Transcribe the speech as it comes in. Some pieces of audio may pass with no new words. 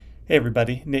Hey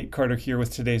everybody, Nate Carter here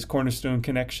with today's Cornerstone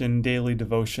Connection Daily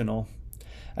Devotional.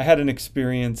 I had an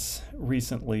experience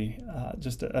recently,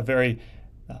 just a very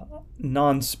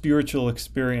non-spiritual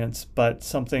experience, but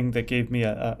something that gave me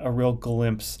a real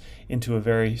glimpse into a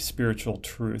very spiritual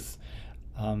truth.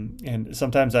 And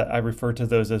sometimes I refer to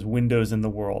those as windows in the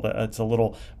world. It's a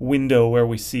little window where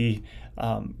we see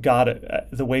God,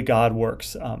 the way God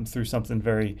works through something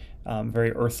very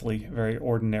earthly, very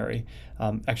ordinary.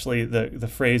 Actually, the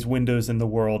phrase "windows in the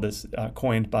world" is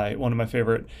coined by one of my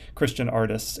favorite Christian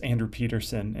artists, Andrew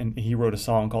Peterson, and he wrote a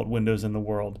song called "Windows in the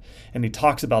World." And he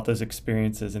talks about those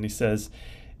experiences, and he says,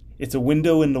 "It's a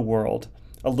window in the world,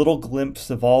 a little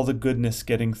glimpse of all the goodness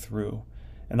getting through.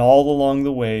 And all along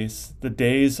the ways, the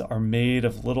days are made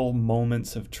of little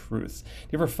moments of truth." Do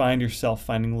you ever find yourself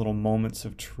finding little moments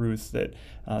of truth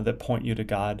that point you to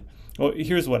God? Well,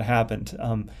 here's what happened.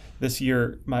 This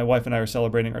year, my wife and I are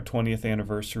celebrating our 20th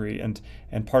anniversary, and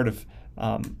part of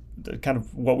kind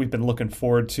of what we've been looking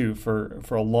forward to for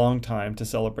a long time to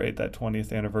celebrate that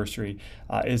 20th anniversary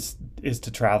is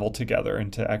to travel together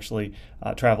and to actually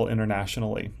travel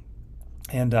internationally.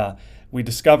 And we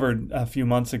discovered a few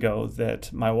months ago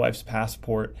that my wife's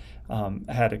passport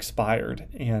had expired.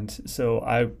 And so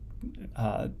I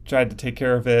tried to take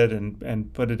care of it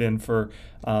and put it in for,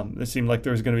 it seemed like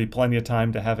there was going to be plenty of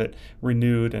time to have it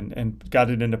renewed, and got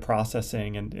it into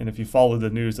processing. And if you follow the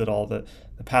news at all, the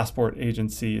passport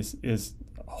agency is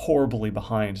horribly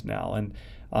behind now. And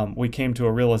we came to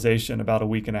a realization about a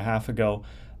week and a half ago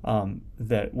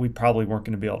that we probably weren't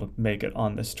going to be able to make it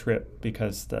on this trip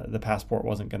because the passport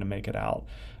wasn't going to make it out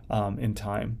in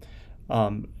time.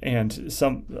 And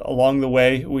along the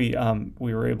way, we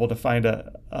were able to find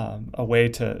a way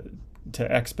to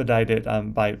expedite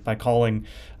it by calling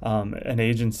an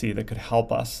agency that could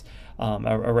help us,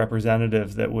 a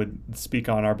representative that would speak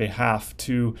on our behalf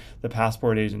to the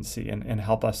passport agency and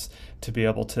help us to be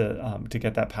able to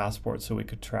get that passport so we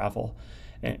could travel.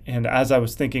 And as I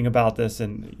was thinking about this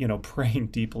and praying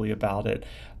deeply about it,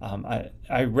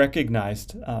 I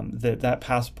recognized that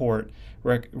passport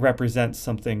represents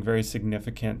something very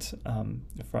significant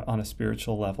on a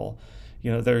spiritual level.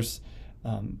 There's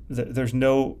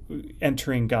no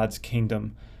entering God's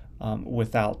kingdom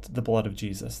without the blood of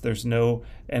Jesus. There's no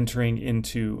entering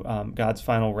into God's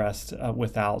final rest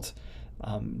without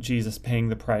Jesus paying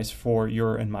the price for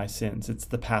your and my sins. It's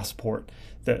the passport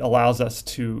that allows us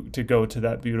to go to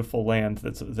that beautiful land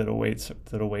that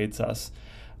awaits us.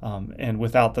 And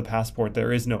without the passport,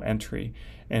 there is no entry.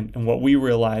 And what we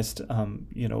realized,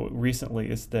 recently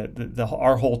is that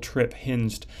our whole trip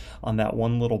hinged on that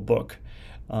one little book.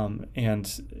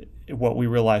 And what we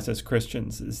realize as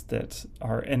Christians is that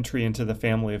our entry into the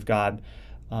family of God,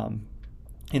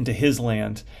 into His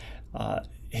land,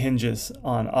 hinges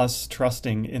on us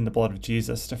trusting in the blood of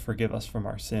Jesus to forgive us from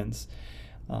our sins.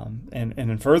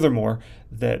 And furthermore,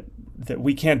 that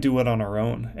we can't do it on our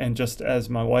own. And just as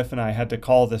my wife and I had to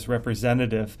call this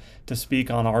representative to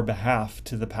speak on our behalf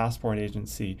to the passport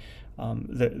agency,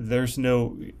 there's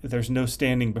no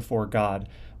standing before God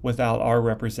without our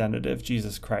representative,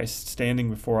 Jesus Christ, standing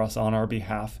before us on our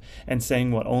behalf and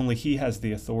saying what only He has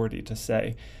the authority to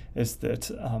say, is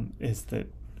that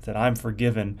I'm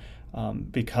forgiven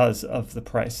because of the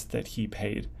price that He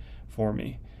paid for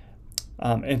me.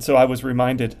 And so I was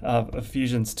reminded of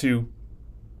Ephesians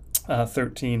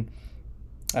 2:13,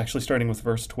 actually starting with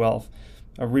verse 12.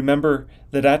 Remember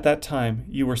that at that time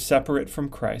you were separate from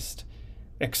Christ,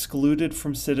 excluded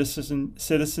from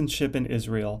citizenship in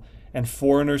Israel, and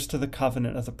foreigners to the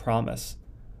covenant of the promise,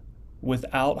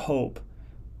 without hope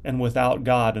and without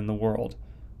God in the world.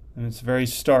 And it's very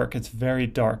stark, it's very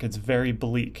dark, it's very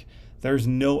bleak. There's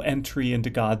no entry into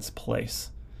God's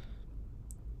place.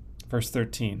 Verse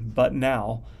 13, but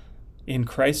now, in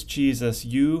Christ Jesus,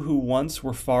 you who once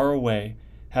were far away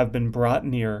have been brought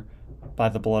near by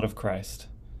the blood of Christ.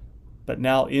 But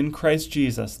now in Christ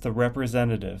Jesus, the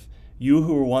representative, you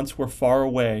who once were far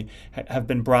away have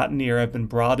been brought near, have been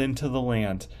brought into the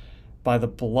land by the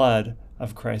blood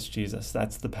of Christ Jesus.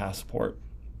 That's the passport.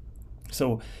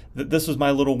 So this was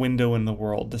my little window in the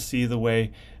world to see the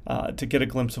way, to get a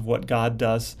glimpse of what God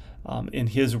does in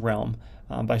His realm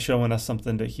by showing us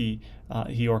something that He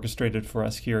orchestrated for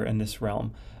us here in this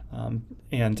realm.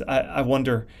 And I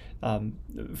wonder,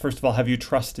 first of all, have you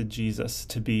trusted Jesus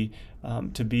to be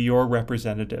your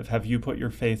representative? Have you put your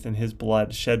faith in His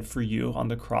blood shed for you on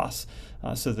the cross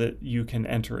so that you can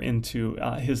enter into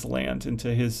His land,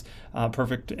 into His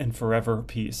perfect and forever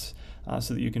peace,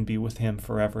 so that you can be with Him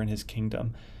forever in His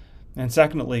kingdom? And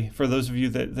secondly, for those of you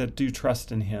that do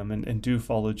trust in Him and do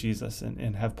follow Jesus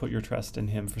and have put your trust in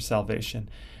Him for salvation,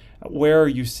 Where are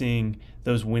you seeing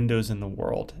those windows in the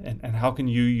world? And how can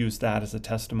you use that as a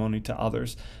testimony to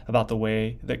others about the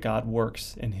way that God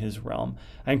works in his realm?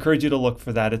 I encourage you to look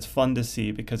for that. It's fun to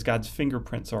see because God's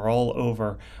fingerprints are all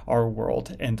over our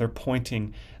world, and they're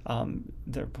pointing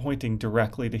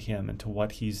directly to him and to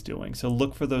what he's doing. So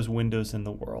look for those windows in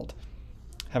the world.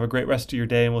 Have a great rest of your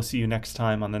day, and we'll see you next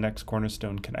time on the next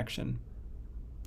Cornerstone Connection.